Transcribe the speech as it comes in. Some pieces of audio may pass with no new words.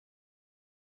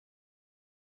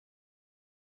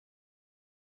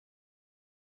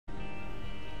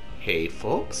Hey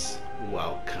folks,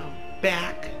 welcome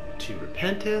back to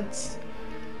Repentance.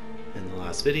 In the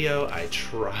last video, I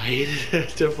tried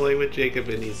to play with Jacob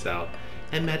and Esau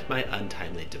and met my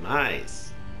untimely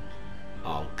demise.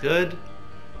 All good.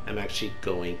 I'm actually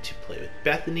going to play with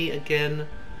Bethany again,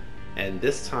 and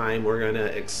this time we're going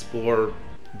to explore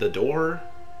the door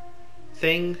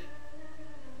thing.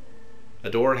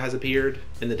 A door has appeared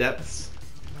in the depths.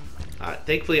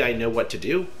 Thankfully I know what to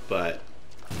do, but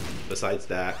besides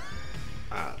that,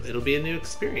 it'll be a new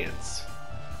experience.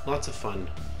 Lots of fun.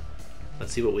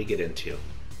 Let's see what we get into.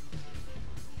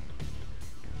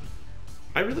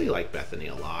 I really like Bethany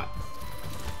a lot,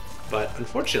 but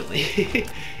unfortunately,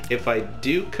 if I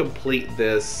do complete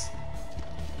this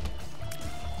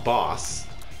boss,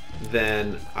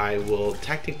 then I will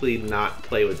technically not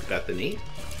play with Bethany,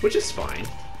 which is fine.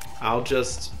 I'll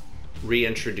just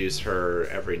reintroduce her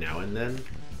every now and then.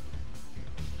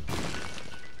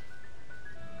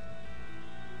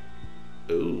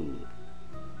 Ooh.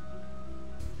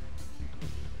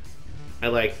 I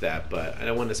like that, but I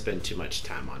don't want to spend too much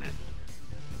time on it.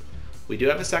 We do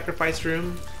have a sacrifice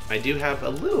room. I do have a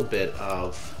little bit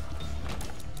of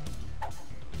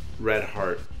red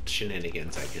heart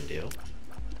shenanigans I can do.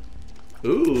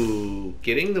 Ooh,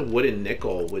 getting the wooden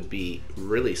nickel would be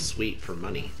really sweet for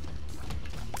money.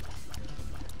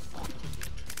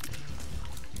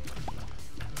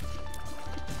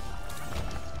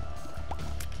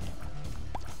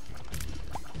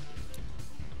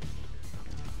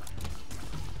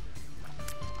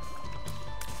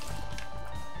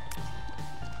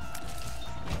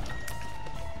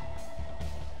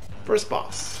 First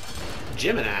boss,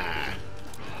 Gemini.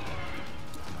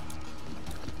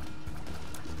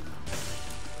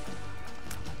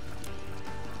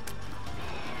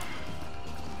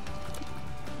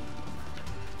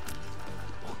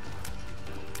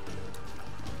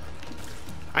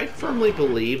 I firmly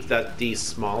believe that the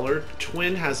smaller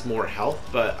twin has more health,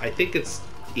 but I think it's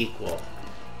equal.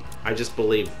 I just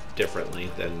believe differently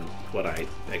than what I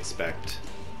expect.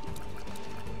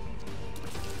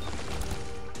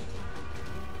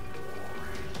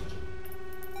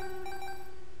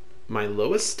 My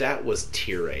lowest stat was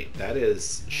tier 8. That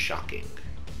is shocking.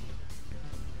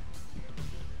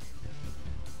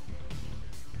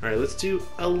 Alright, let's do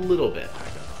a little bit.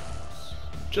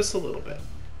 Just a little bit.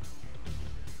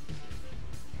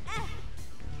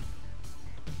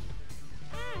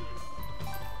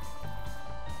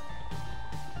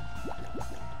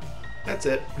 That's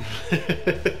it.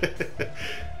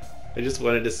 I just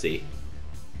wanted to see.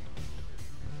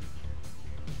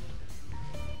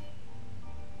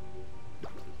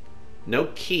 No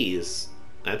keys.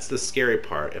 That's the scary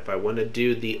part. If I want to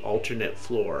do the alternate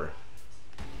floor,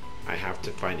 I have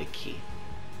to find a key.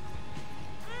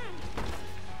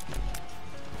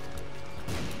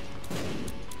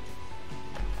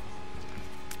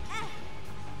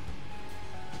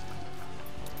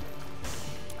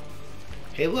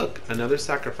 Hey look, another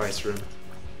sacrifice room.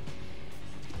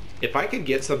 If I could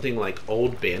get something like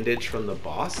old bandage from the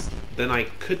boss, then I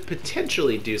could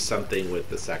potentially do something with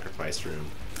the sacrifice room.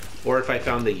 Or if I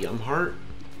found the Yum Heart,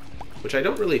 which I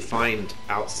don't really find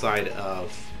outside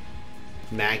of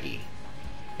Maggie,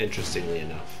 interestingly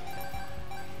enough.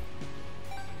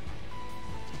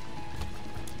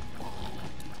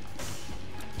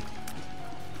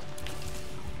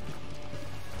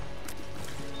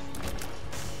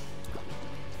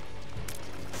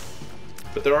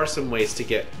 But there are some ways to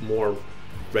get more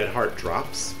red heart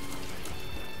drops.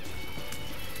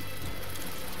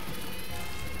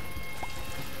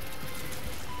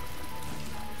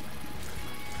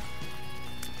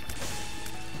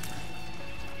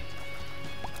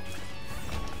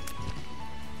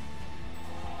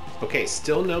 Okay,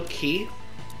 still no key.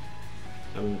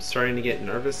 I'm starting to get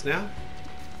nervous now.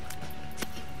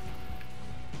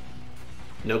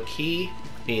 No key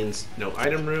means no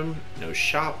item room, no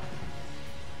shop,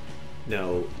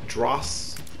 no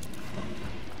dross.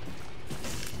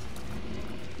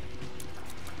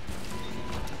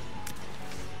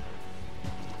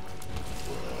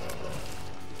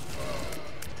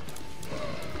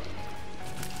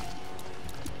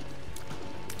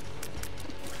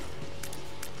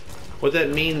 What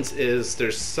that means is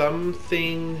there's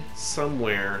something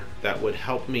somewhere that would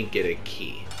help me get a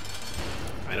key.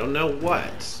 I don't know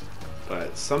what,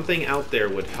 but something out there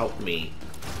would help me.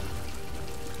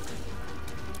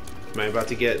 Am I about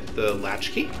to get the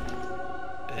latch key?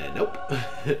 Nope.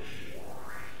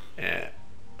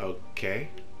 Okay.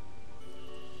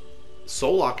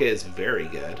 Soul Locket is very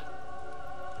good.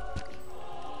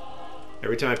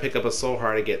 Every time I pick up a soul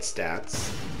heart, I get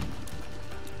stats.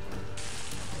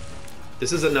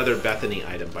 This is another Bethany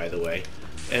item, by the way.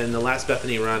 In the last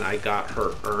Bethany run, I got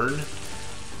her urn.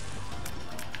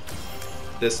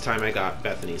 This time I got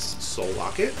Bethany's soul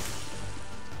locket.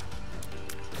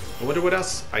 I wonder what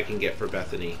else I can get for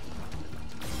Bethany.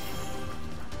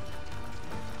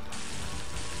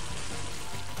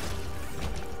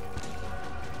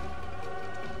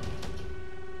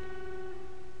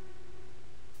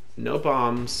 No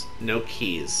bombs, no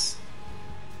keys.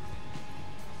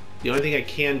 The only thing I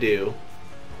can do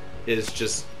is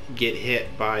just get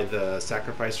hit by the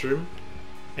sacrifice room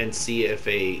and see if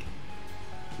a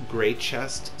gray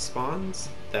chest spawns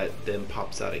that then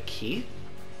pops out a key.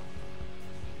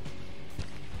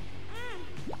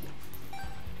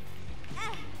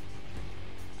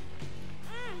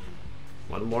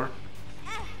 One more.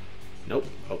 Nope.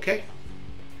 Okay.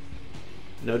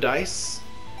 No dice.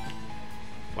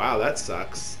 Wow, that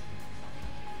sucks.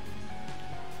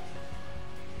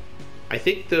 I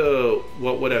think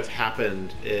what would have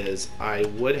happened is I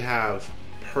would have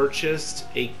purchased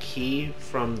a key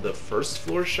from the first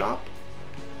floor shop.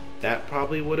 That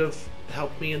probably would have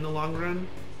helped me in the long run.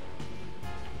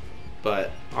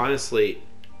 But honestly,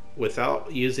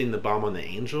 without using the bomb on the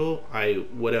angel, I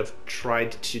would have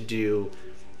tried to do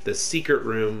the secret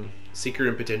room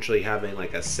potentially having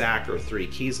like a sack or 3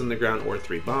 keys on the ground or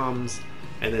 3 bombs,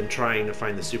 and then trying to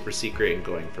find the super secret and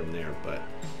going from there. But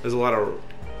there's a lot of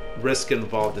risk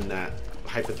involved in that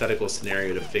hypothetical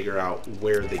scenario to figure out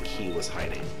where the key was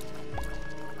hiding.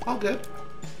 All good.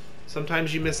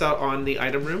 Sometimes you miss out on the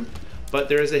item room, but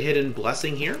there is a hidden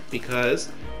blessing here because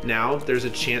now there's a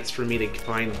chance for me to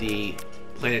find the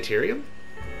planetarium.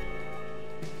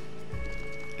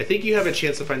 I think you have a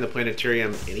chance to find the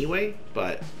planetarium anyway,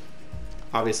 but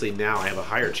obviously now I have a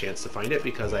higher chance to find it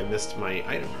because I missed my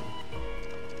item room.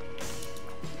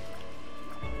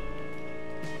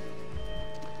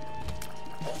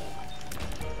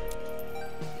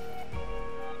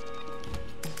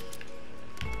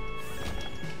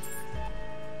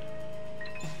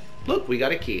 Look, we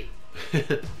got a key.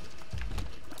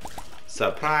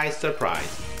 Surprise,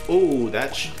 surprise. Oh,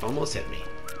 that almost hit me.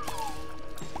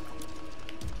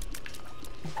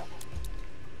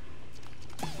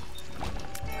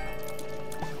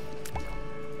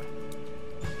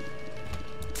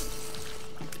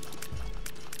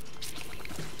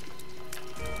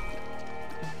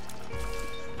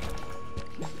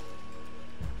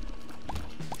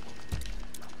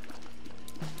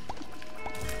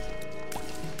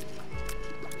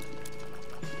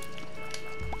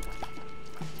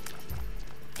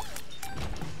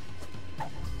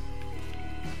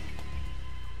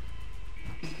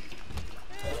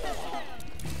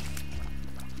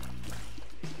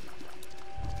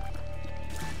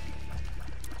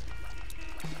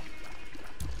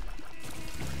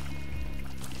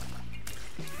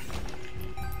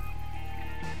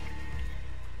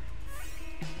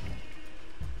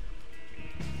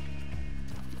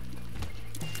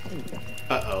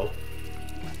 Uh-oh.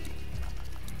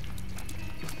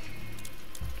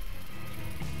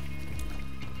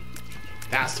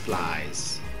 Fast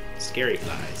flies. Scary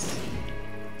flies.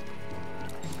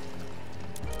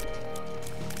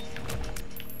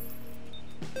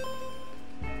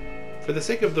 For the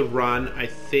sake of the run, I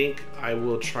think I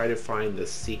will try to find the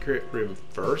secret room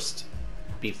first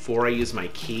before I use my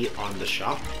key on the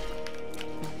shop.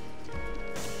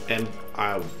 And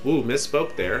ooh,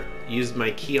 misspoke there. Used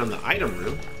my key on the item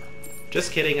room.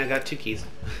 Just kidding, I got 2 keys.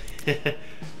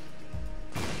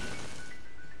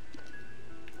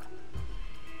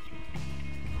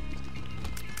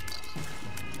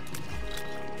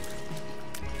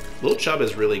 Little Chub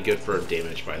is really good for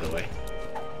damage, by the way.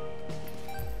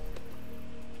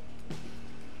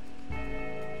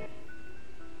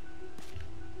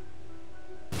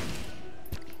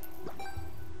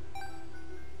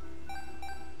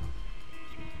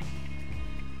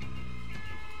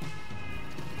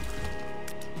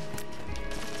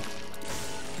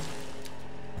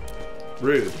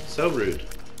 Rude. So rude.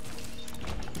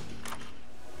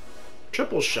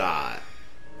 Triple shot.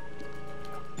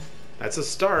 That's a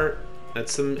start.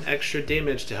 That's some extra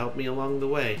damage to help me along the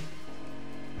way.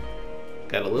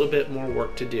 Got a little bit more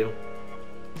work to do.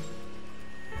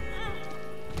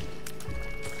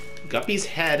 Guppy's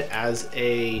head as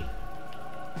an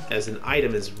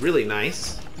item is really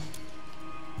nice.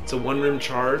 It's a 1-room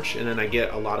charge, and then I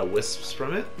get a lot of wisps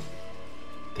from it.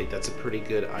 I think that's a pretty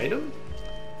good item.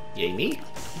 Yay me.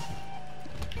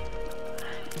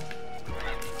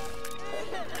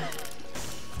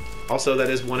 Also, that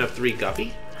is 1 of 3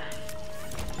 Guppy.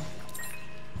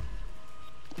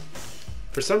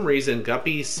 For some reason,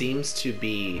 Guppy seems to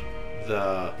be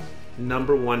the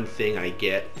 #1 thing I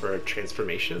get for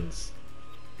transformations.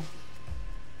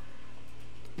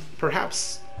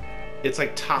 Perhaps it's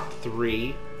like top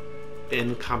 3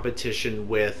 in competition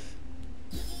with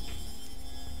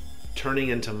turning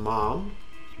into mom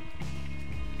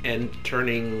and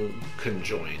turning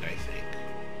conjoined, I think.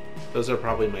 Those are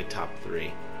probably my top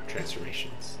 3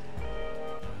 transformations.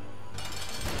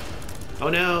 Oh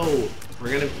no!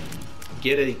 We're gonna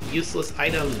get a useless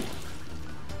item.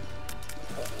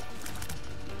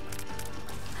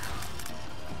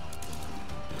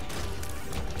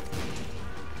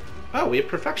 Oh, we have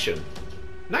perfection.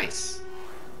 Nice.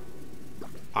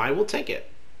 I will take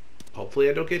it. Hopefully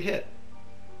I don't get hit.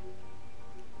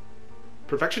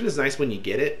 Perfection is nice when you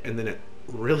get it, and then it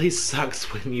really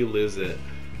sucks when you lose it.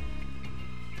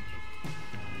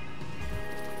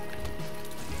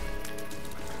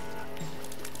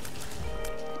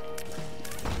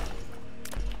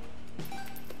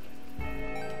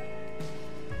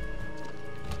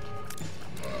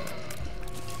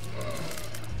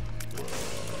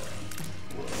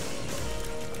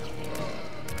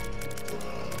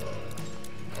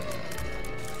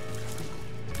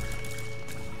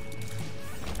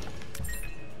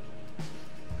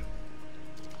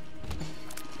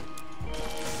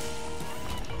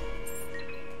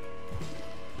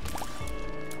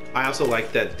 I also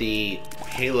like that the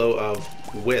halo of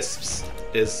wisps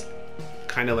is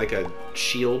kind of like a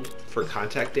shield for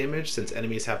contact damage, since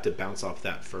enemies have to bounce off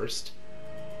that first.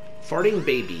 Farting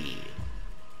baby.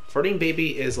 Farting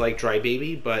baby is like dry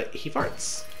baby, but he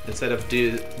farts instead of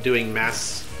doing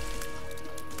mass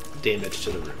damage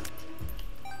to the room.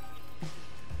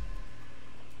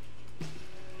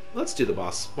 Let's do the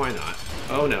boss. Why not?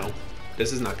 Oh no,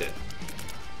 this is not good.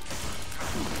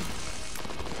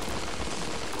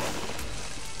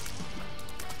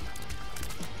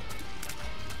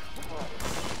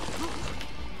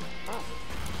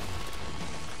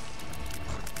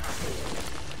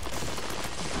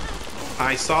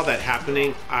 I saw that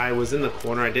happening. I was in the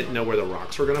corner. I didn't know where the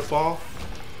rocks were going to fall.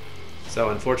 So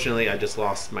unfortunately, I just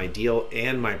lost my deal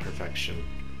and my perfection.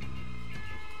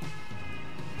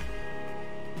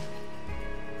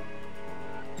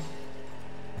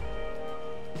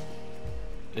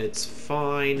 It's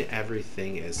fine.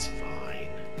 Everything is fine.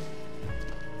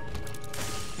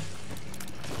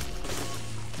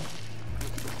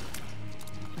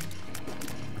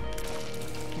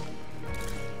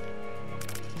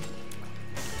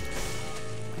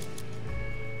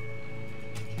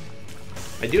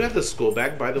 I do have the school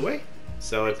bag, by the way,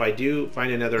 so if I do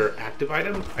find another active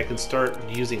item, I can start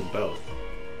using both.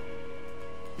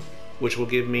 Which will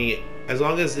give me, as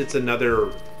long as it's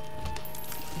another,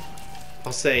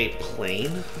 I'll say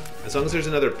plane, as long as there's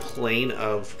another plane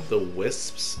of the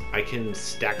wisps, I can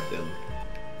stack them.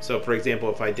 So for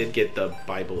example, if I did get the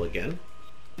Bible again,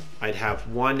 I'd have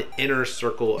one inner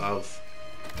circle of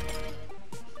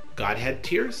Godhead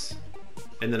tears,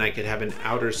 and then I could have an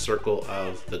outer circle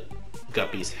of the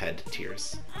Guppy's head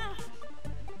tears.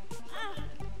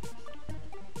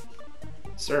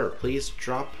 Sir, please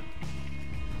drop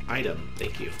item.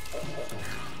 Thank you.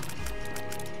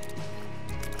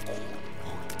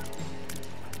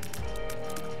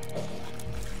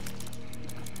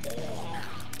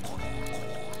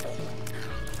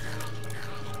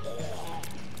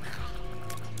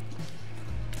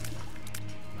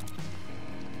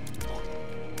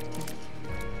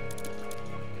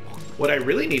 What I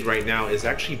really need right now is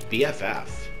actually BFF,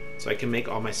 so I can make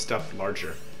all my stuff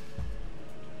larger.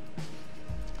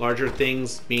 Larger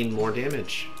things mean more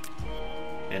damage,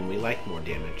 and we like more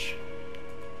damage.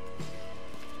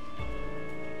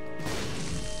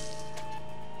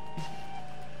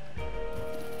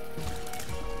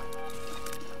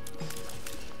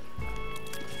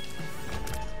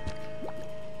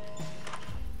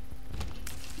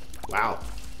 Wow.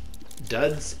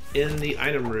 Duds in the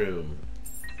item room.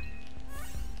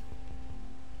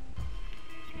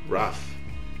 Rough.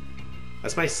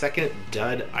 That's my second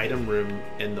dud item room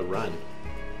in the run.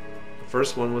 The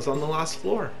first one was on the last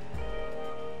floor.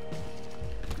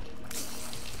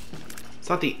 It's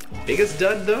not the biggest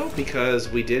dud though, because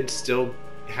we did still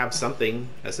have something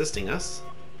assisting us.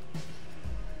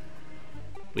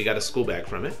 We got a school bag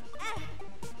from it.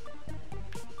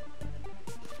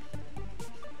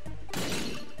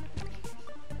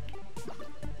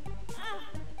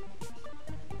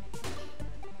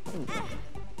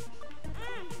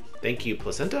 Thank you,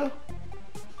 placenta.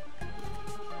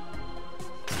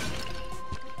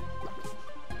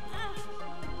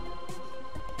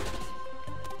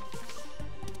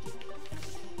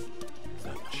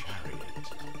 The chariot.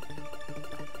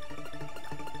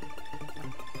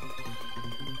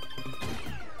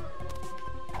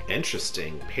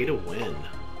 Interesting. Pay to win.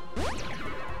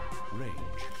 Range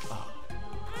up.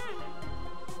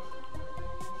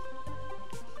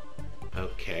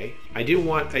 Okay. I do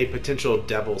want a potential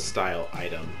devil style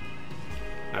item.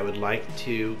 I would like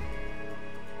to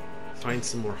find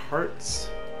some more hearts.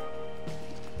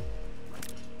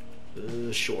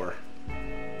 Sure.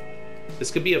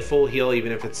 This could be a full heal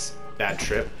even if it's bad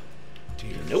trip.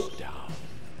 Nope. Down.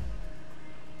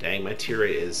 Dang, my tear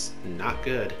rate is not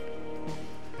good.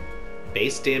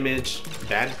 Base damage,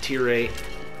 bad tear rate.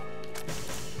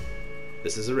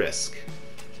 This is a risk.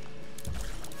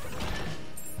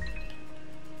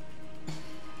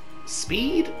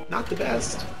 Speed, not the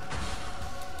best.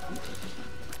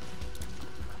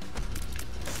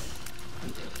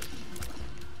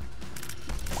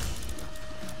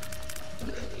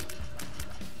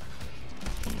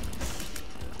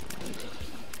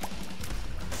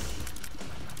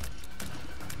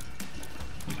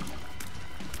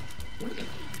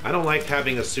 I don't like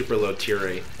having a super low tear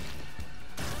rate.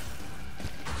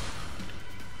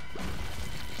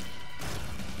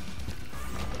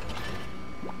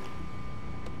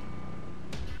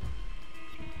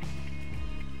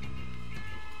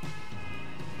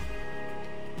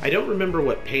 I don't remember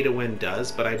what pay to win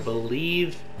does, but I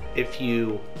believe if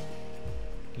you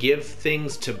give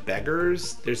things to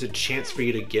beggars, there's a chance for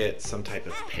you to get some type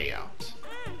of payout.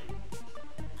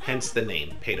 Hence the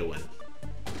name, pay to win.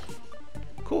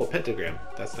 Cool, pentagram.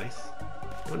 That's nice.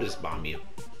 I'm gonna just bomb you.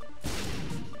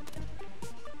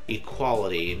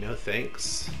 Equality, no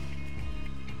thanks.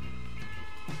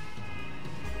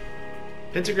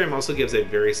 Pentagram also gives a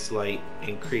very slight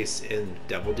increase in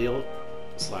devil deal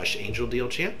 / angel deal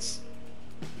chance.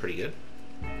 Pretty good.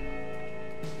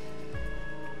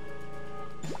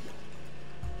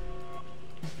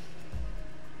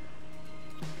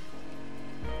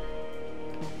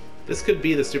 This could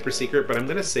be the super secret, but I'm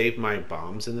going to save my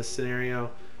bombs in this scenario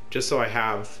just so I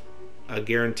have a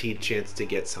guaranteed chance to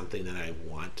get something that I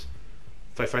want.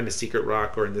 If I find a secret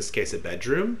rock, or in this case a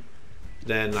bedroom,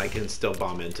 then I can still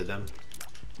bomb into them.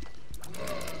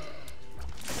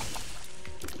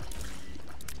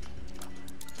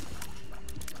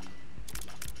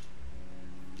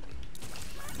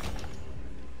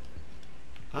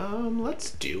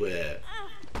 Let's do it.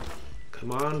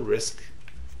 Come on, risk.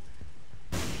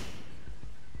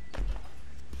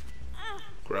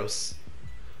 Gross.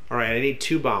 Alright, I need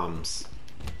 2 bombs.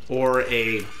 Or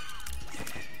a...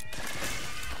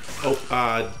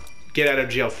 get out of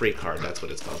jail free card, that's what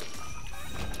it's called.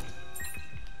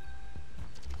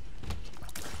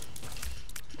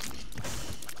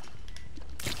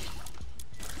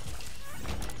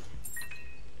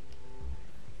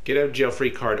 Get out of jail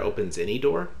free card opens any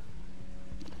door.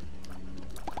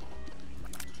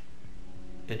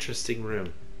 Interesting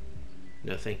room.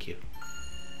 No, thank you.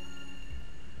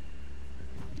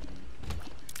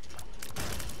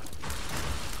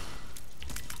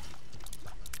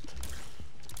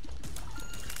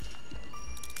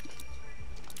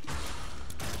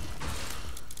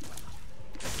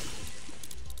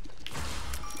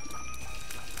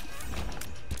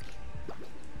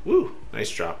 Woo!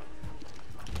 Nice drop.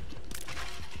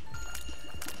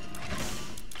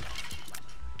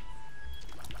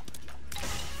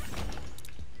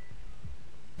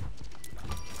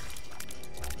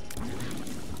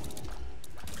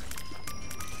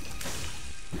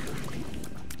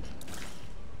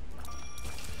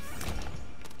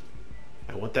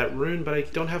 I want that rune, but I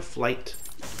don't have flight.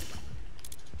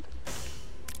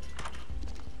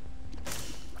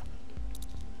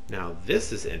 Now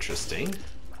this is interesting.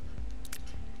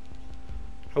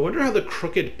 I wonder how the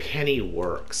crooked penny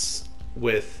works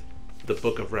with the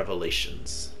Book of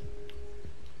Revelations.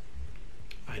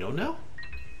 I don't know.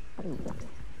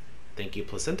 Thank you,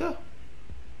 placenta.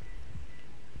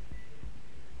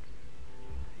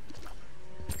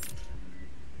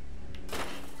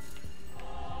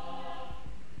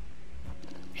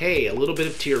 Hey, a little bit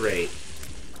of tear rate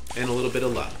and a little bit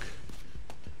of luck.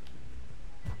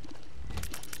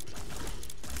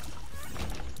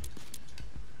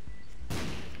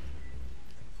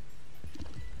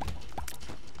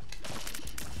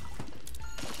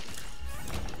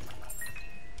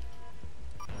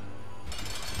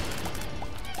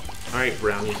 Alright,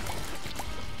 Brownie.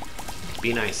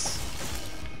 Be nice.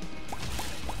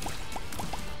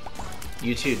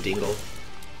 You too, Dingle.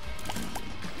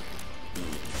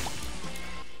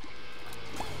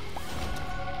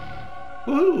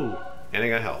 Woohoo! And I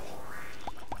got health.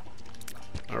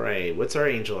 Alright, what's our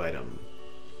angel item?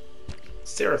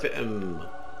 Seraphim!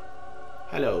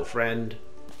 Hello, friend.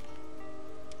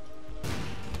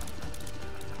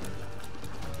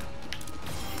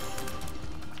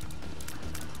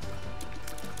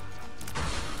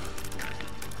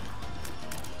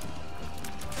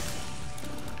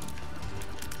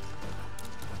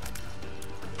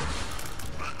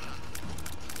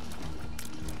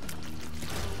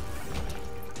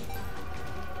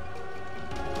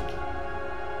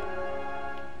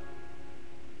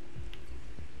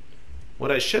 What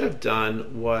I should have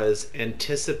done was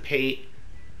anticipate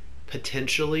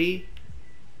potentially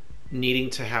needing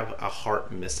to have a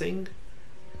heart missing.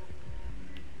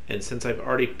 And since I've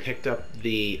already picked up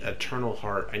the Eternal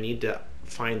Heart, I need to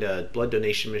find a blood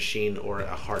donation machine or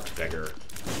a heart beggar.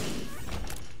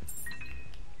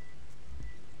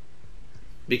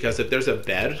 Because if there's a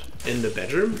bed in the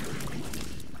bedroom,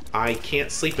 I can't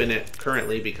sleep in it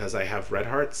currently because I have red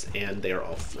hearts and they are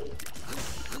all full.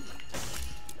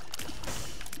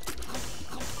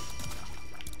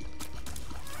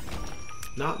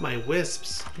 Not my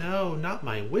wisps. No, not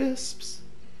my wisps.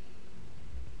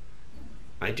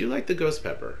 I do like the ghost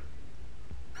pepper.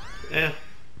 I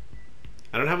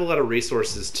don't have a lot of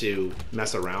resources to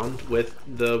mess around with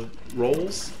the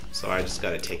rolls, so I just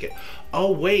gotta take it.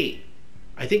 Oh wait,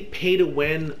 I think pay to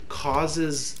win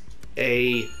causes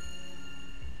a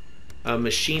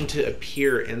machine to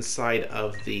appear inside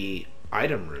of the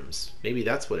item rooms. Maybe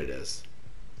that's what it is.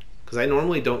 Because I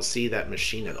normally don't see that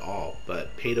machine at all,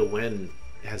 but pay to win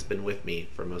has been with me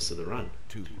for most of the run.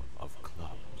 2 of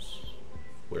clubs.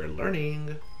 We're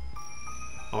learning.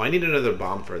 Oh, I need another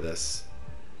bomb for this.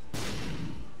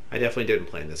 I definitely didn't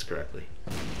plan this correctly.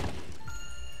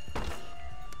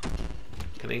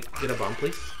 Can I get a bomb,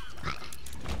 please?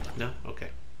 No? Okay.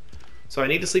 So I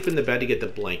need to sleep in the bed to get the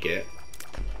blanket.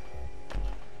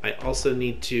 I also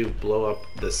need to blow up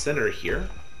the center here.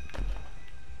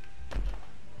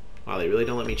 Wow, they really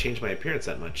don't let me change my appearance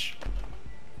that much.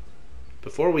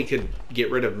 Before we could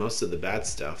get rid of most of the bad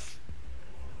stuff.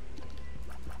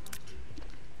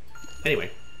 Anyway.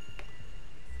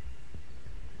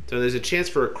 So there's a chance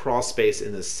for a crawl space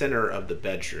in the center of the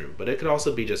bedroom, but it could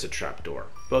also be just a trapdoor.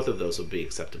 Both of those will be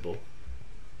acceptable.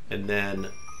 And then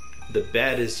the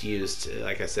bed is used,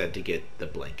 like I said, to get the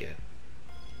blanket.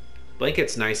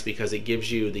 Blanket's nice because it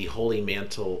gives you the Holy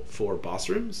Mantle for boss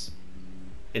rooms.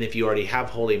 And if you already have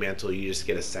Holy Mantle, you just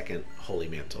get a second Holy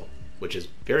Mantle, which is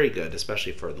very good,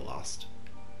 especially for the Lost.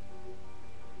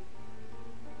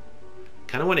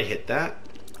 Kind of want to hit that,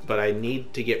 but I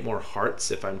need to get more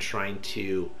hearts if I'm trying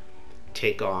to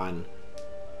take on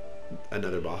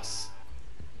another boss.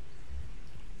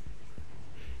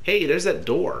 Hey, there's that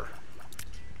door.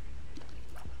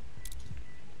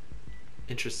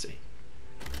 Interesting.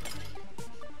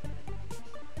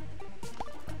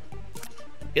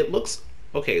 It looks...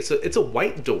 Okay, so it's a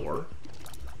white door.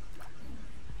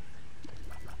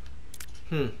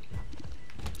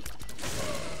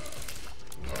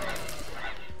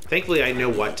 Thankfully, I know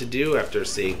what to do after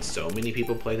seeing so many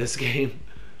people play this game.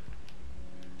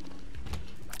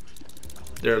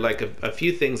 There are like a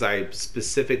few things I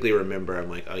specifically remember. I'm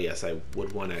like, oh yes, I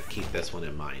would want to keep this one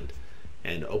in mind.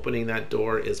 And opening that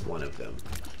door is one of them.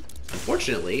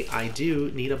 Unfortunately, I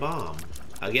do need a bomb.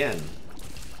 Again.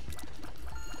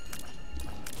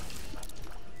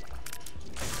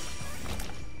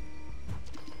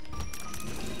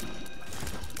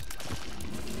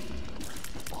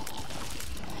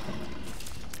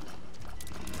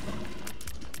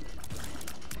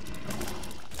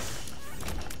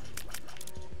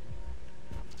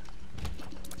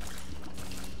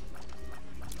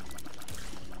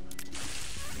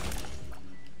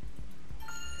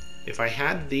 If I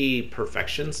had the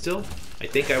perfection still, I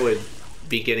think I would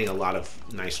be getting a lot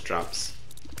of nice drops.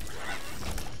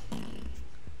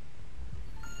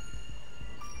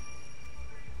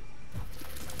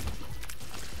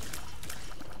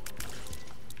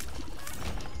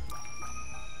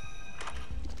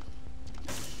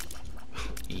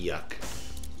 Yuck.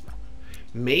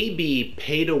 Maybe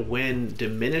pay to win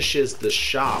diminishes the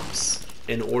shops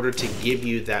in order to give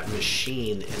you that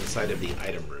machine inside of the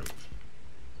item room.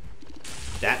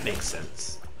 That makes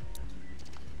sense.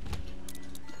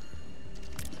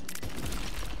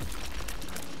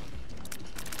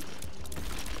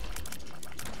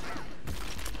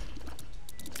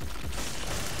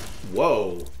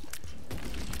 Whoa.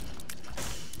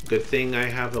 Good thing I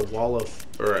have a wall of,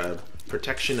 or a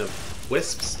protection of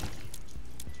wisps.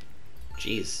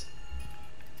 Jeez.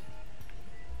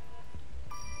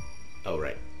 Oh,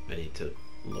 right. I need to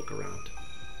look around.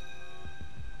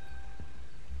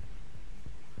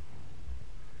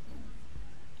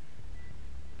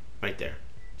 Right there.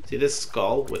 See this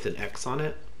skull with an X on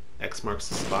it? X marks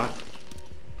the spot.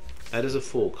 That is a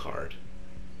full card.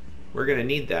 We're gonna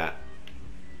need that.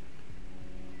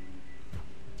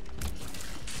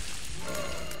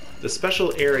 The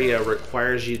special area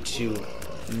requires you to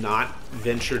not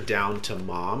venture down to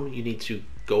Mom. You need to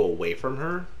go away from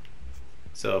her.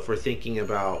 So if we're thinking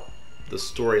about the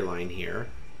storyline here,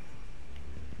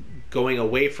 going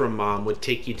away from Mom would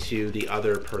take you to the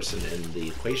other person in the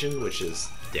equation, which is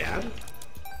Dad.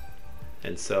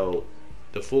 And so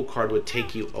the full card would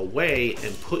take you away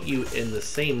and put you in the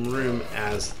same room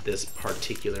as this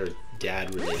particular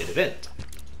dad-related event.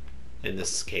 In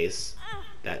this case,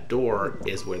 that door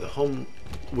is where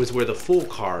the full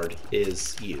card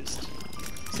is used.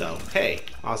 So, hey,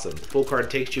 awesome. Full card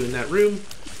takes you in that room.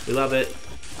 We love it.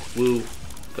 Woo,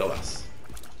 go us.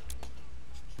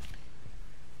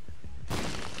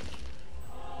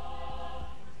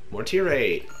 More tier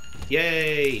 8.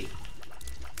 Yay!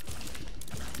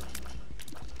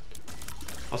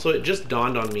 Also, it just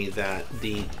dawned on me that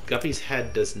the guppy's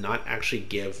head does not actually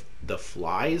give the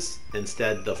flies.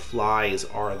 Instead, the flies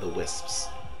are the wisps.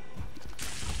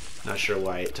 Not sure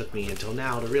why it took me until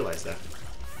now to realize that.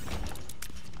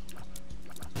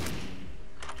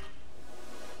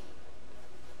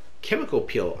 Chemical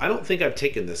Peel. I don't think I've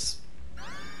taken this.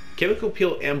 Chemical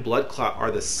Peel and Blood Clot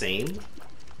are the same.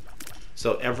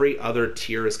 So every other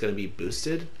tier is going to be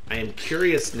boosted. I am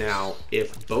curious now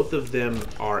if both of them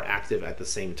are active at the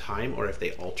same time or if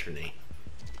they alternate.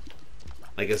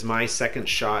 Like, is my second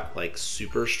shot like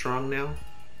super strong now?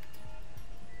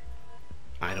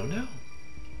 I don't know.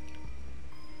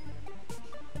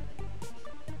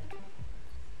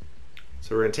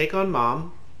 So we're going to take on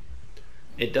Mom.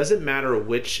 It doesn't matter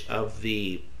which of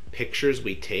the pictures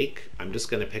we take. I'm just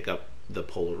going to pick up the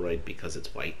Polaroid because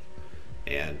it's white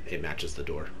and it matches the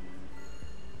door.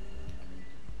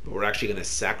 But we're actually going to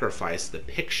sacrifice the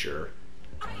picture.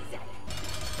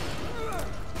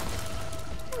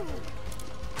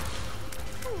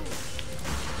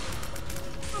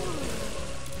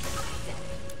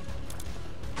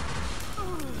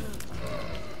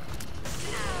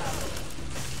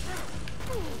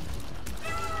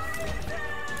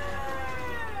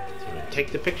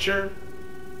 Take the picture,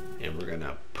 and we're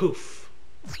gonna poof.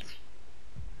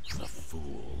 The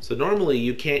fool. So normally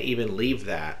you can't even leave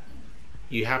that.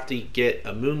 You have to get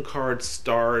a moon card,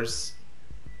 stars,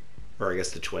 or I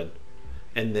guess the twin,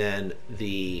 and then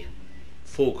the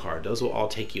full card. Those will all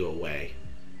take you away.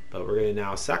 But we're gonna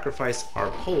now sacrifice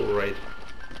our Polaroid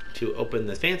to open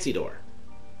the fancy door.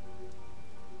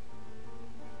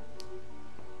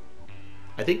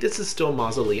 I think this is still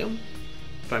Mausoleum,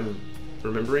 if I'm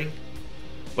remembering.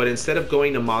 But instead of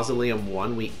going to Mausoleum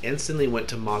 1, we instantly went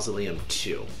to Mausoleum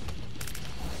 2.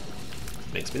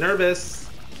 Makes me nervous.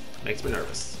 Makes me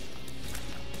nervous.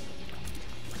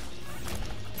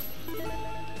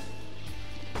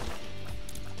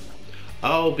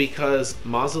 Oh, because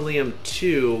Mausoleum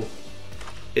 2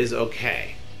 is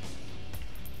okay.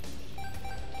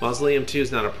 Mausoleum 2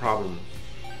 is not a problem.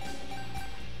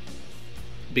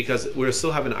 Because we'll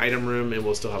still have an item room and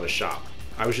we'll still have a shop.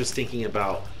 I was just thinking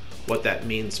about what that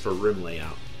means for room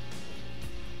layout.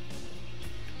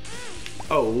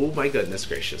 Oh my goodness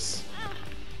gracious.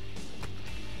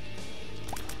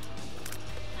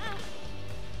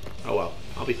 Oh well,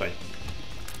 I'll be fine.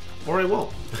 Or I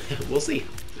won't. We'll see.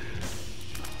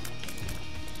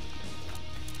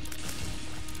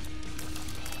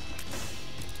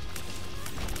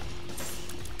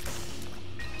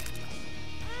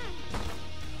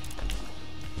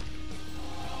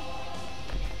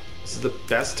 This is the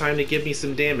best time to give me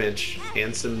some damage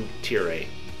and some tier 8.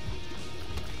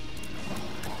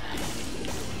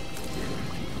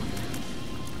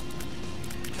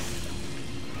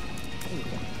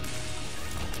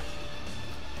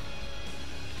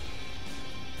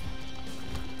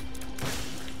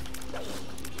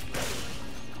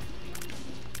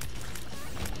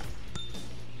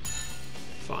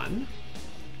 Fun.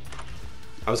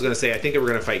 I was gonna say, I think we're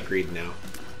gonna fight Greed now.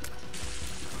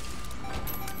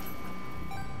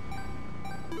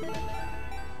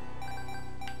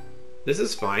 This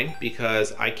is fine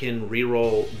because I can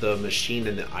reroll the machine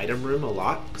in the item room a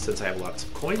lot since I have lots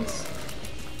of coins.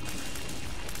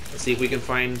 Let's see if we can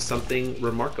find something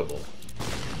remarkable.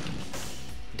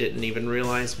 Didn't even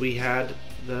realize we had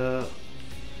the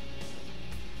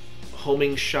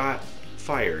homing shot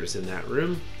fires in that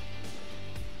room.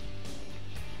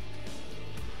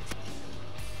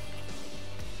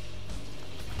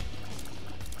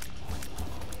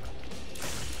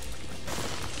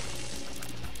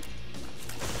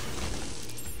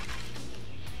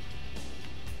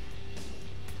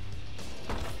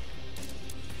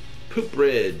 Poop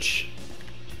Bridge.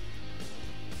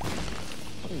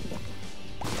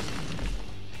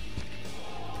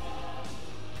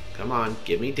 Come on,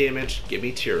 give me damage, give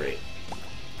me tier 8.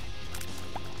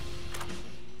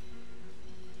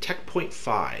 Tech point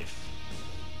 5.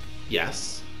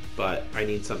 Yes, but I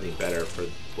need something better for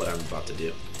what I'm about to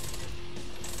do.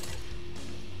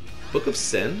 Book of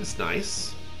Sin is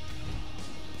nice.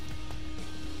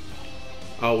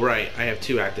 Oh right, I have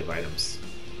 2 active items.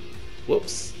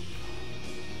 Whoops.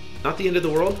 Not the end of the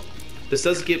world. This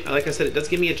does give, like I said, it does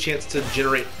give me a chance to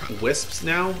generate wisps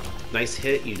now. Nice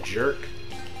hit, you jerk.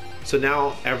 So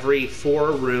now every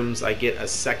 4 rooms I get a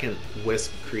second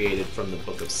wisp created from the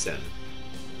Book of Sin.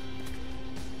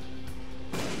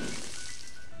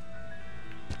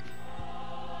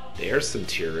 There's some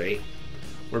tear rate.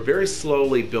 We're very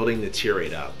slowly building the tear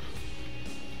rate up.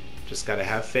 Just gotta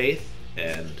have faith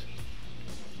and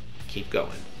keep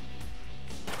going.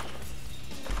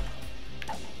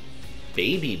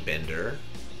 Baby Bender.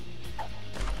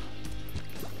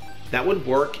 That would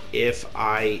work if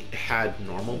I had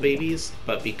normal babies,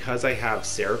 but because I have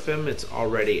Seraphim, it's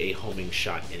already a homing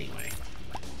shot anyway.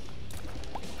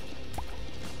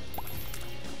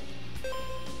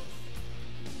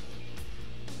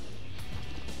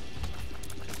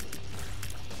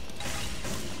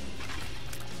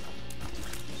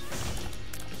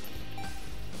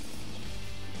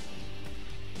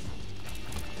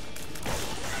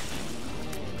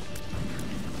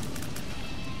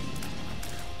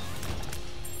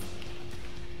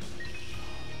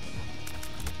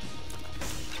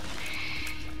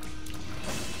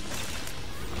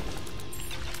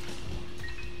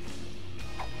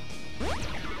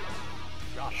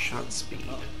 Shot speed.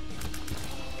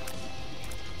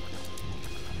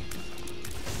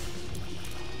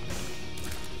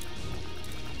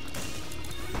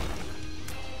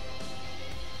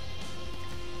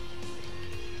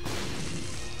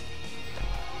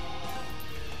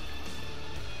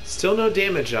 Still no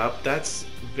damage up. That's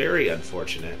very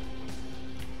unfortunate.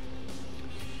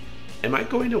 Am I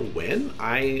going to win?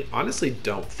 I honestly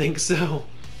don't think so.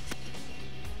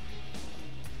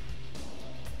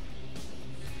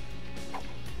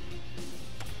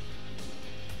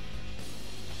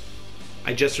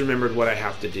 I just remembered what I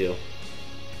have to do.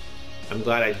 I'm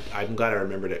glad I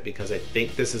remembered it because I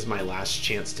think this is my last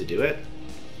chance to do it.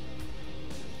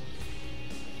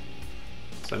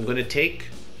 So I'm going to take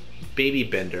Baby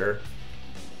Bender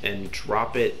and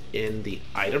drop it in the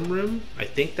item room. I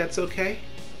think that's okay.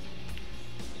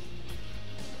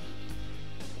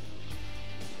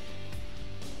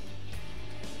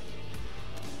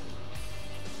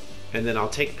 And then I'll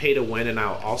take Pay to Win and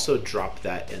I'll also drop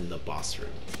that in the boss room.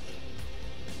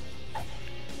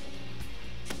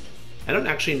 I don't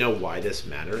actually know why this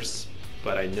matters,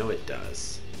 but I know it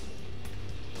does.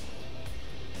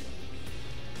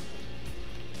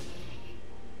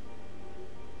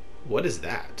 What is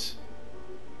that?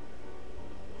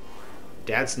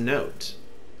 Dad's note.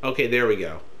 Okay, there we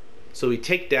go. So we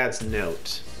take Dad's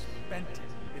note,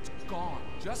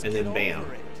 and then bam.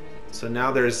 So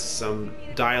now there's some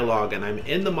dialogue, and I'm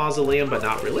in the mausoleum, but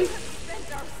not really.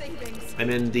 I'm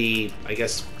in the, I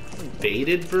guess,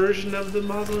 faded version of the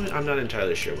mausoleum. I'm not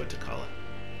entirely sure what to call it.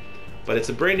 But it's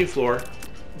a brand new floor.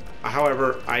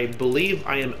 However, I believe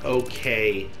I am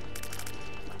okay.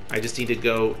 I just need to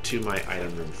go to my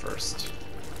item room first.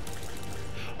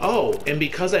 Oh, and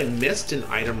because I missed an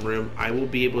item room, I will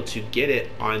be able to get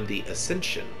it on the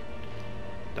Ascension.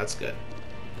 That's good.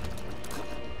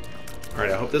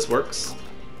 Alright, I hope this works.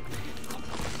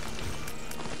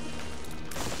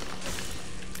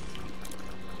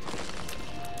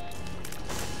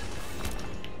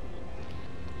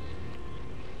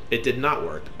 It did not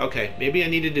work. Okay, maybe I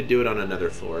needed to do it on another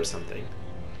floor or something.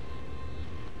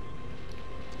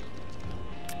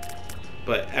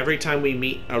 But every time we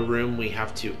meet a room, we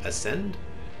have to ascend.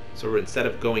 So instead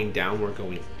of going down, we're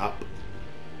going up.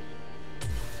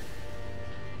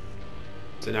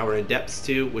 So now we're in depths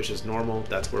 2, which is normal.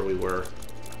 That's where we were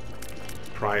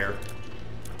prior.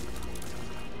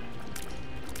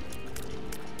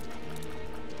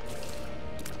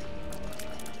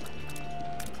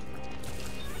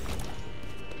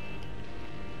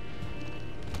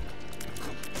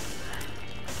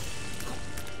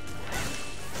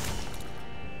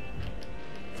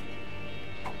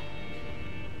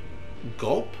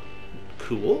 Gulp?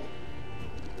 Cool.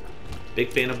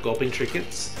 Big fan of gulping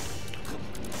trinkets.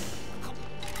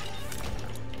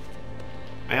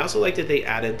 I also like that they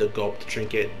added the gulped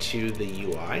trinket to the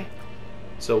UI,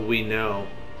 so we know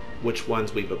which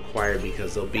ones we've acquired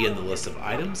because they'll be in the list of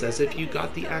items as if you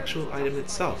got the actual item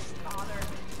itself.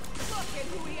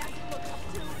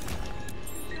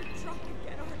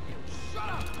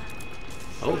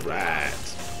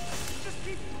 Alright.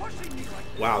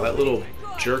 Wow, that little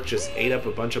jerk just ate up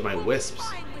a bunch of my wisps.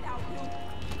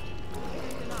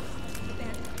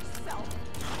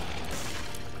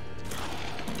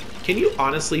 Can you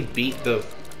honestly beat the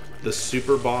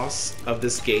super boss of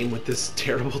this game with this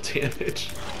terrible damage?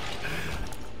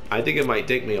 I think it might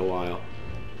take me a while.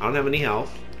 I don't have any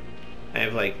health. I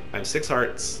have 6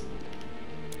 hearts.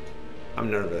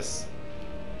 I'm nervous.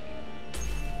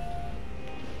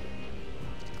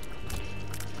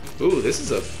 Ooh, this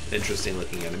is a interesting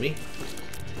looking enemy.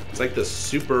 It's like the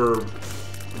super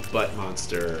butt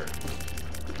monster.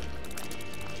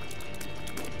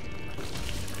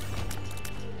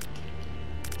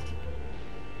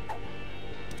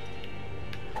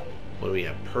 What do we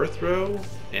have? Perthrow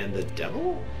and the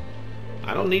devil?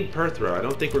 I don't need Perthrow. I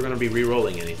don't think we're going to be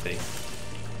re-rolling anything.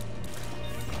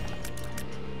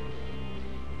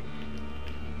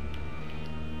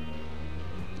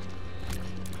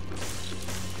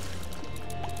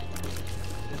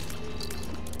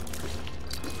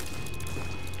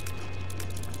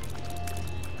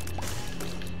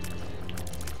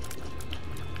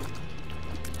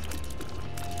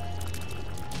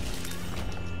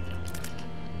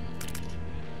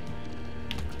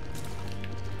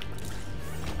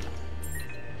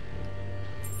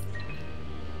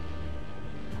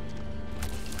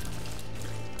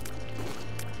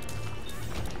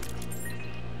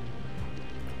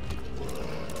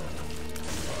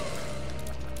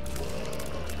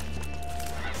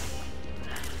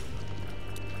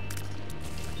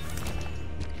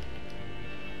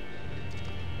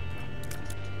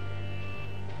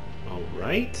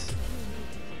 Right?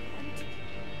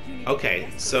 Okay,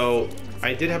 so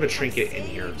I did have a trinket in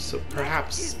here, so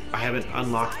perhaps I haven't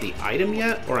unlocked the item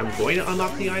yet, or I'm going to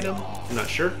unlock the item. I'm not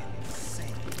sure.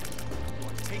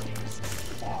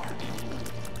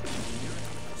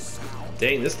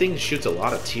 Dang, this thing shoots a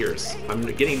lot of tears. I'm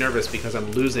getting nervous because I'm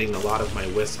losing a lot of my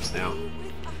wisps now.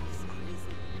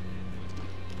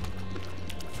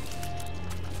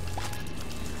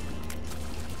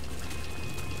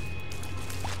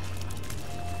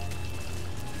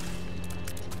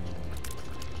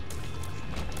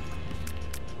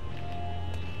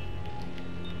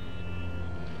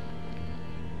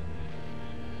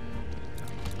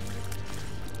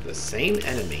 The same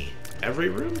enemy. Every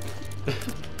room?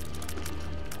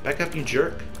 Back up, you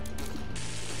jerk.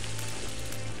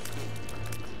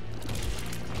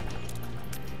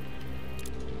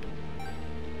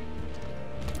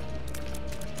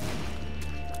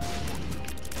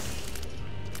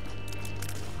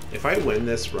 If I win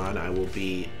this run, I will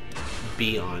be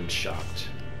beyond shocked.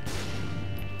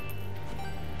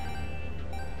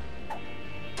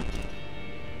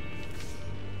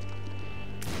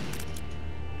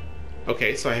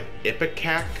 Okay, so I have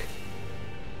Ipecac.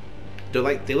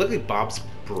 They look like Bob's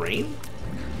brain?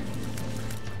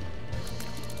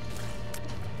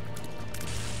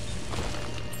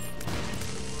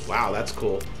 Wow, that's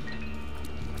cool.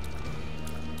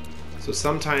 So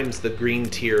sometimes the green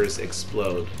tears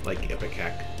explode like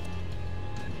Ipecac.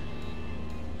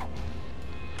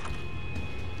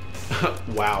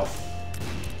 Wow.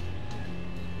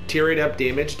 Tear rate up,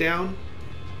 damage down?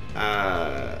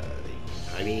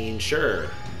 I mean, sure.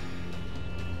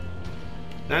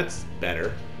 That's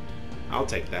better. I'll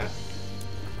take that.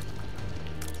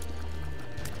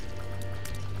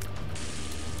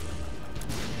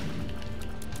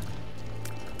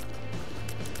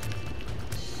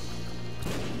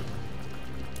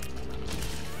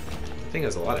 Thing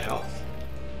has a lot of health.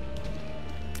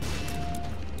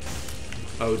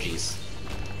 Oh, geez.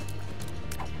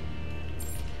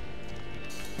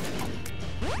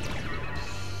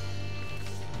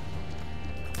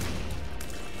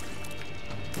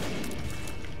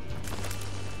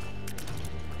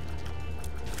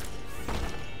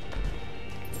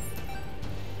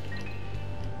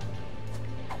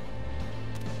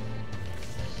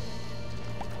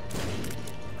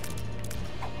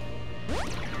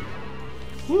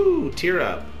 Woo! Tear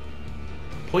up.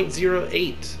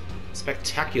 0.08.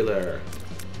 Spectacular.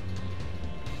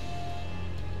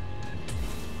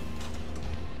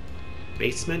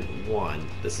 Basement 1.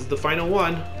 This is the final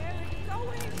one. Where are you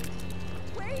going?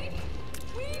 Wait!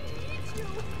 We need you!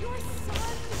 Your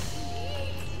son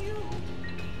needs you!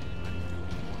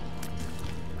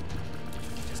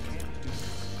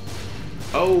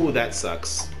 Oh, that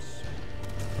sucks.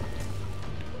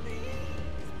 Please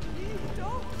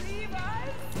don't leave us!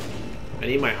 I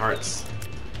need my hearts.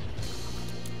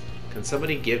 Can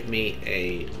somebody give me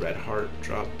a red heart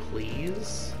drop,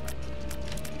 please?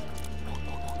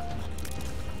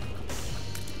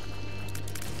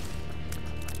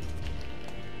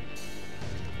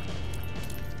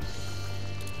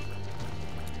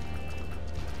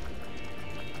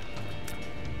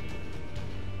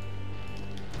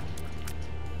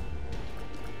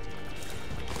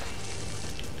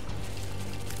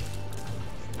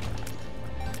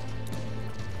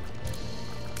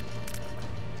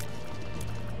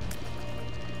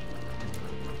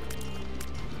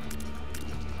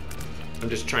 I'm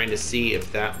just trying to see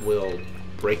if that will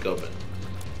break open.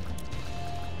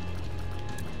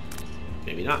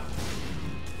 Maybe not.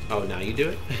 Oh, now you do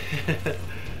it?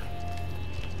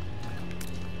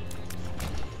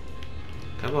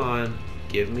 Come on,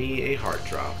 give me a heart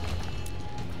drop.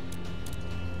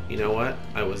 You know what?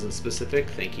 I wasn't specific,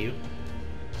 thank you.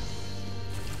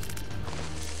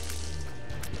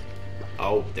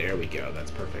 Oh, there we go,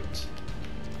 that's perfect.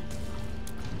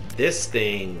 This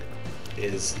thing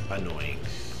is annoying.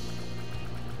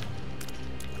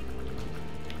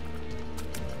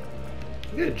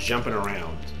 Look at it jumping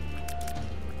around.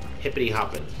 Hippity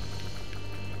hopping.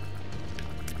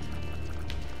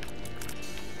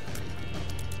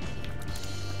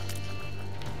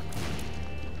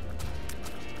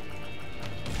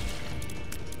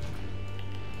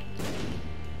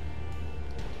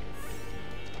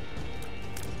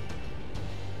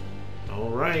 All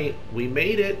right, we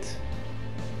made it.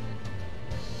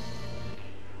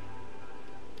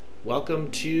 Welcome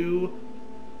to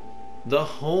the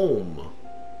home.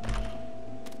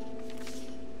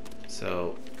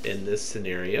 So in this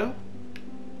scenario,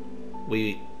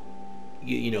 we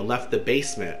left the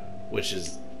basement, which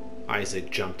is Isaac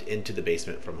jumped into the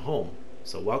basement from home.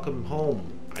 So welcome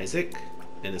home, Isaac.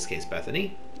 In this case,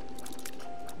 Bethany.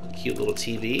 A cute little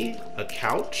TV, a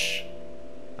couch,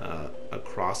 a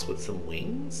cross with some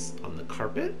wings on the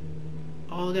carpet.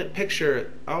 Oh, that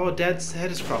picture. Oh, Dad's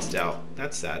head is crossed out.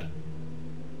 That's sad.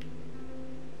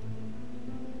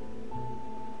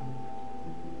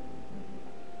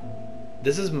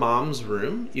 This is Mom's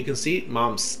room. You can see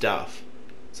Mom's stuff.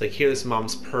 So like here's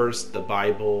Mom's purse, the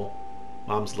Bible,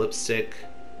 Mom's lipstick,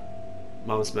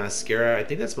 Mom's mascara. I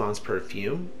think that's Mom's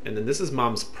perfume. And then this is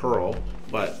Mom's pearl,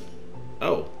 but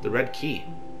oh, the red key.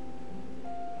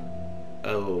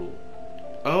 Oh,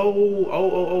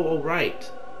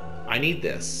 right. I need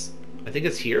this. I think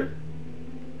it's here. Do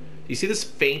you see this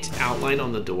faint outline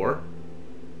on the door?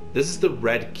 This is the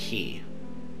red key.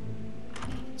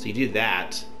 So you do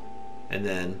that. And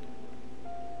then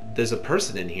there's a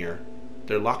person in here.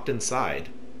 They're locked inside.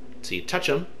 So you touch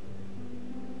them.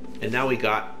 And now we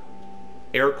got,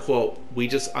 air quote, we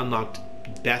just unlocked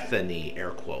Bethany, air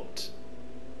quote.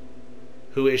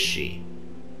 Who is she?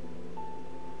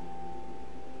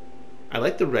 I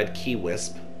like the red key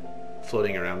wisp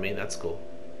floating around me. That's cool.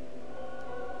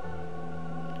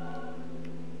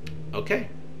 Okay.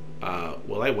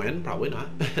 Will I win? Probably not.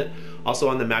 Also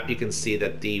on the map you can see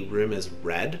that the room is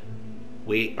red.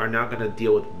 We are not going to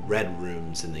deal with red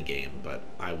rooms in the game, but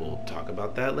I will talk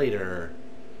about that later.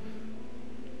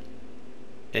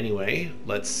 Anyway,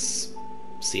 let's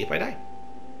see if I die.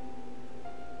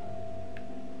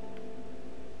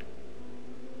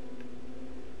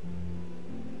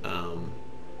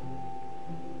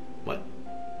 What?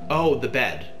 Oh, the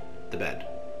bed. The bed.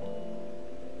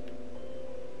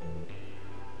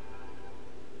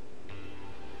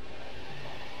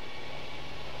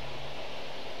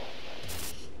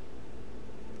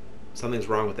 Something's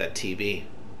wrong with that TV.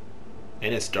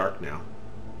 And it's dark now.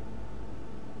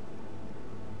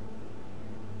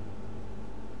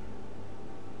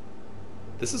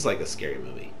 This is like a scary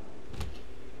movie.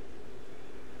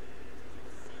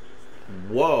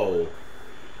 Whoa.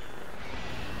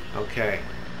 Okay.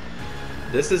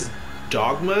 This is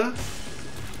Dogma.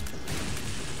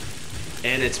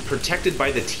 And it's protected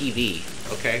by the TV.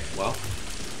 Okay, well.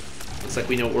 Looks like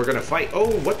we know what we're gonna fight. Oh,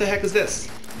 what the heck is this?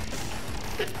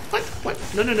 What? What?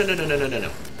 No.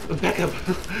 Back up.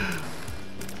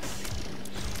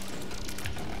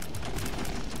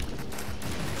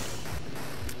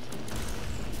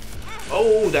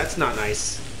 Oh, that's not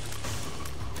nice.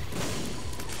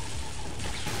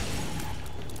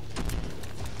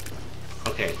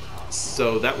 Okay,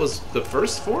 so that was the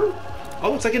first form?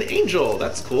 Oh, it's like an angel.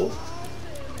 That's cool.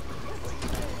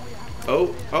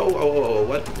 Oh,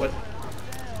 what?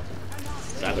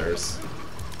 Feathers.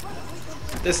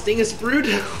 This thing is brewed.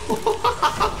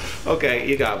 Okay,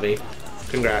 you got me.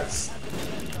 Congrats.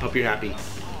 Hope you're happy,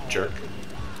 jerk.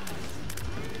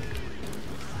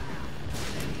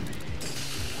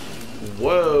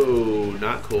 Whoa,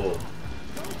 not cool.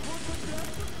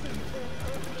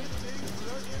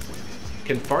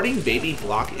 Can farting baby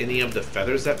block any of the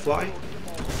feathers that fly?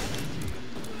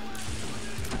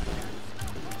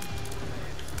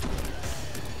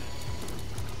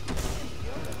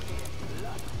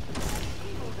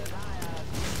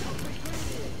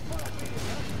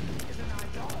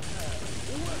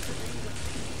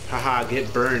 Haha,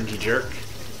 get burned, you jerk.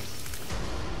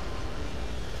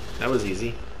 That was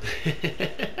easy.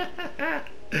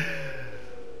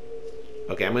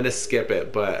 Okay, I'm gonna skip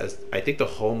it, but I think the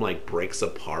home like breaks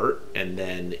apart and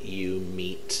then you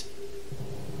meet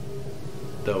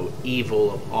the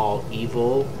evil of all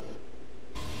evil.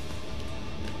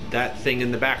 That thing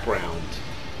in the background.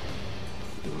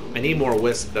 I need more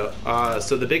wisp though.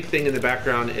 So the big thing in the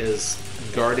background is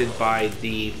guarded by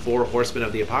the 4 horsemen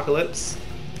of the apocalypse.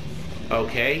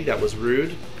 Okay, that was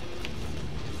rude.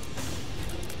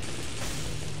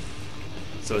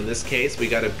 So in this case, we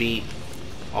gotta beat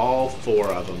all 4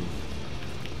 of them.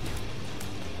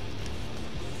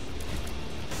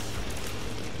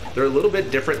 They're a little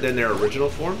bit different than their original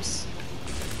forms.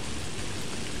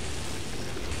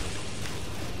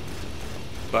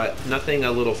 But nothing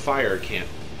a little fire can't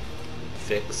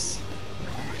fix.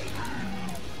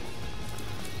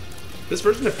 This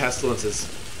version of Pestilence is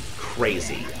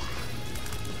crazy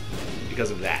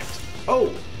because of that.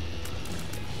 Oh!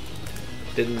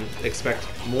 Didn't expect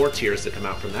more tears to come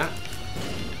out from that.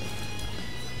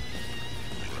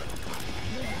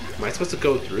 Am I supposed to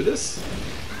go through this?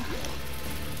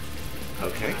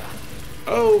 Okay.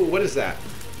 Oh, what is that?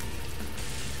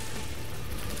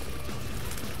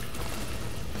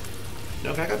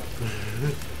 No, back up.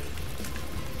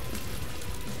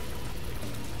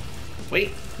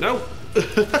 Wait, no!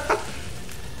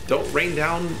 Don't rain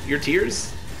down your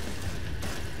tears.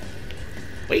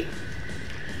 Wait.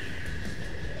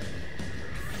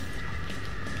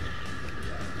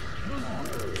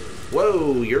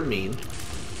 Whoa, you're mean.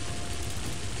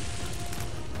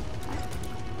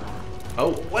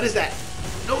 Oh, what is that?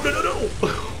 No, no, no, no!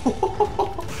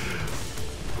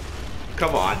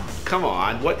 Come on, come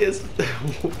on. What is...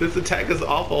 This attack is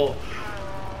awful.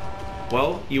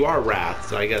 Well, you are Wrath,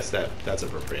 so I guess that's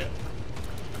appropriate.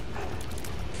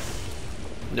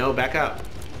 No, back up.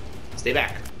 Stay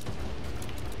back.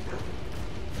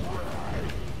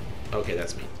 Okay,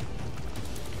 that's me.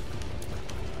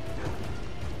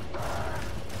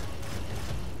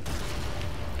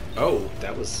 Oh,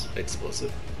 that was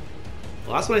explosive.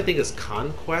 The last one I think is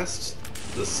Conquest.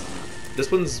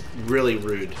 This one's really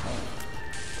rude.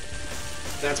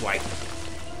 That's why.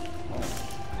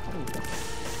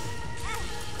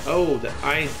 Oh,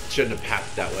 I shouldn't have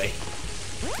pathed that way.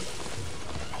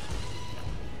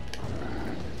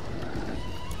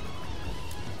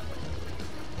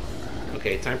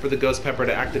 Okay, time for the Ghost Pepper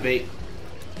to activate.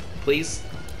 Please?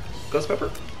 Ghost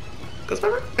Pepper? Ghost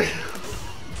Pepper?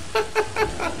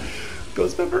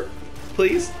 Ghost Pepper?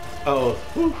 Please? Oh,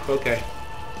 whew, okay.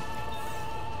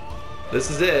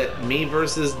 This is it. Me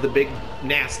versus the big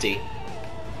nasty.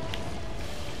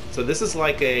 So this is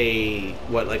like a,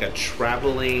 what, like a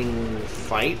traveling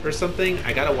fight or something?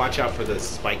 I gotta watch out for the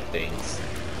spike things.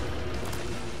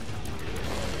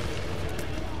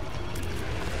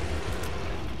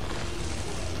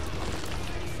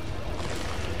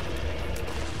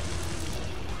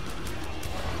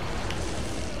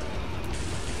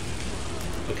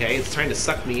 Okay, it's trying to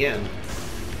suck me in.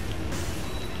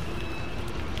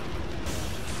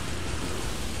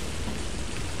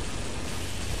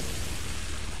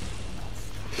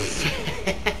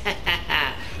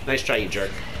 Nice try, you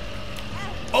jerk.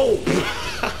 Oh!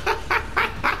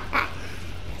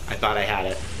 I thought I had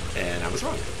it, and I was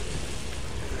wrong.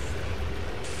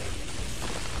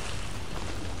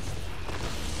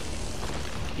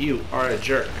 You are a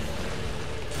jerk.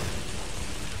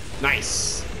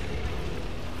 Nice.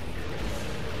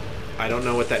 I don't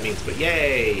know what that means, but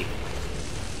yay!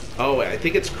 Oh, I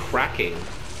think it's cracking.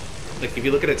 Like, if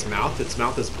you look at its mouth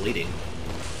is bleeding.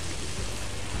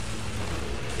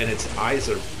 And its eyes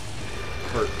are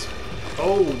hurt.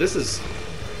 Oh, this is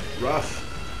rough.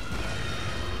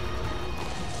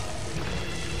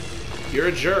 You're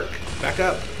a jerk. Back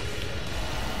up.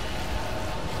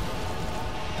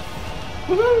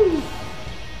 Woohoo!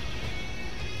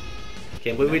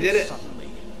 Can't believe we did it. Suddenly,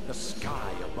 the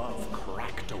sky above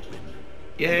cracked open.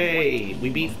 Yay! We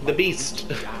beat the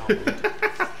beast.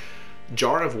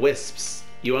 Jar of Wisps.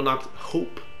 You unlocked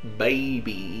Hope,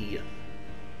 baby.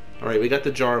 Alright, we got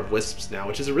the Jar of Wisps now,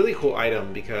 which is a really cool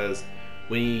item because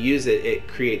when you use it, it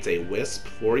creates a wisp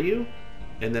for you.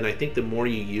 And then I think the more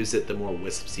you use it, the more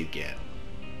wisps you get.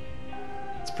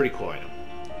 It's a pretty cool item.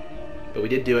 But we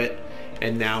did do it,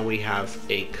 and now we have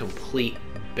a complete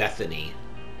Bethany.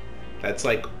 That's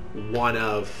like one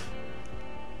of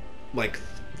like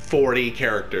 40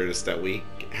 characters that we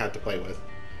had to play with.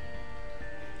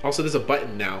 Also, there's a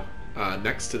button now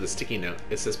next to the sticky note.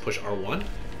 It says push R1.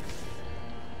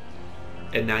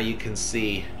 And now you can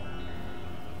see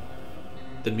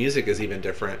the music is even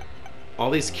different. All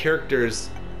these characters,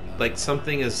 like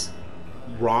something is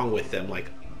wrong with them. Like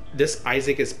this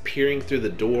Isaac is peering through the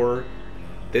door.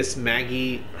 This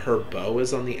Maggie, her bow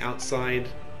is on the outside.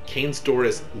 Cain's door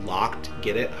is locked.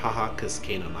 Get it? Haha, because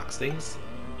Cain unlocks things.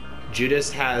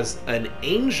 Judas has an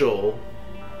angel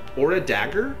or a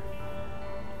dagger.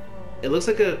 It looks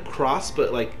like a cross,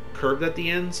 but like curved at the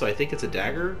end, so I think it's a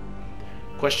dagger.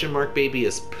 Question mark baby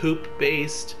is poop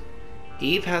based.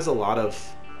 Eve has a lot of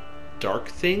dark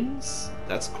things.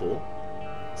 That's cool.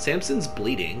 Samson's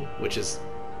bleeding, which is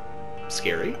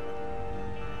scary.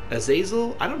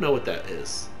 Azazel, I don't know what that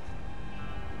is.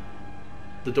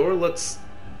 The door looks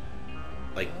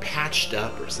like patched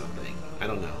up or something. I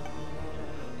don't know.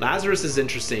 Lazarus is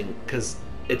interesting because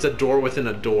it's a door within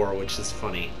a door, which is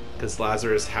funny because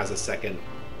Lazarus has a second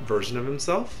version of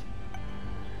himself.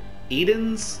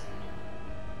 Eden's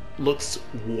looks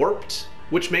warped,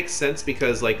 which makes sense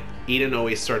because like Eden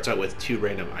always starts out with 2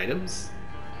 random items.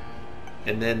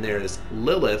 And then there's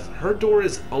Lilith. Her door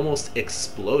is almost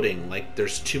exploding, like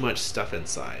there's too much stuff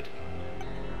inside.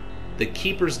 The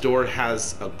Keeper's door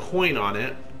has a coin on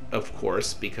it, of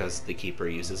course, because the Keeper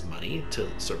uses money to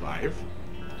survive.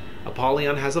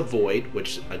 Apollyon has a void,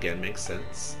 which again makes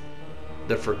sense.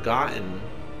 The Forgotten,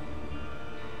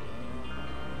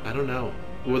 I don't know.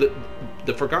 Well,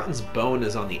 the Forgotten's bone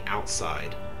is on the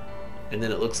outside, and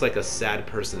then it looks like a sad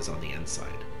person is on the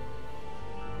inside.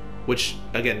 Which,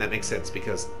 again, that makes sense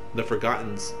because the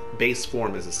Forgotten's base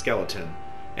form is a skeleton,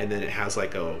 and then it has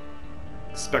like a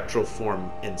spectral form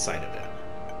inside of it.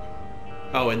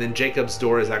 Oh, and then Jacob's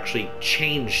door is actually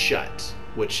chained shut,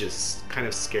 which is kind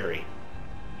of scary.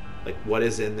 Like, what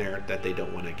is in there that they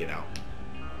don't want to get out?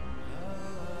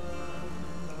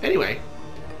 Anyway,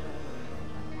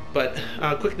 but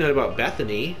a quick note about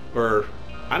Bethany, or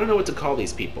I don't know what to call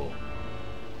these people.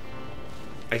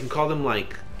 I can call them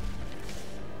like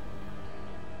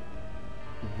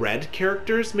red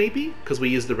characters, maybe, because we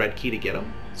use the red key to get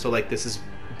them. So like this is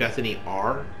Bethany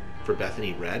R for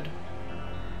Bethany Red.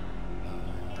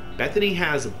 Bethany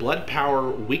has blood power,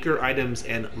 weaker items,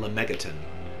 and Lemegeton.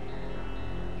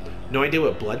 No idea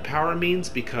what blood power means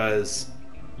because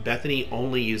Bethany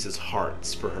only uses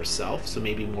hearts for herself, so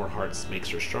maybe more hearts makes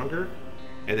her stronger.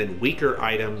 And then weaker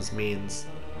items means,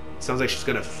 sounds like she's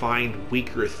gonna find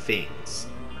weaker things.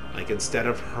 Like instead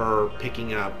of her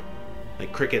picking up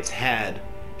like Cricket's head,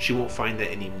 she won't find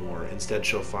that anymore. Instead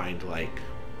she'll find like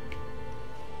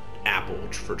apple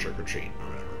for trick or treat or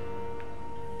whatever.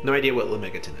 No idea what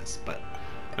Lemegeton is, but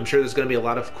I'm sure there's gonna be a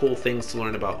lot of cool things to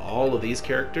learn about all of these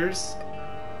characters.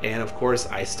 And of course,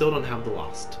 I still don't have the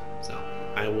Lost, so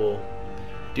I will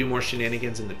do more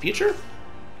shenanigans in the future.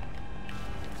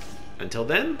 Until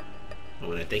then, I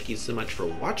want to thank you so much for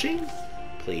watching.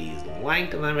 Please like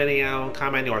the video,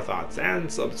 comment your thoughts,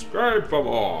 and subscribe for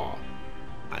more.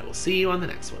 I will see you on the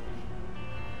next one.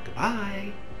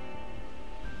 Goodbye.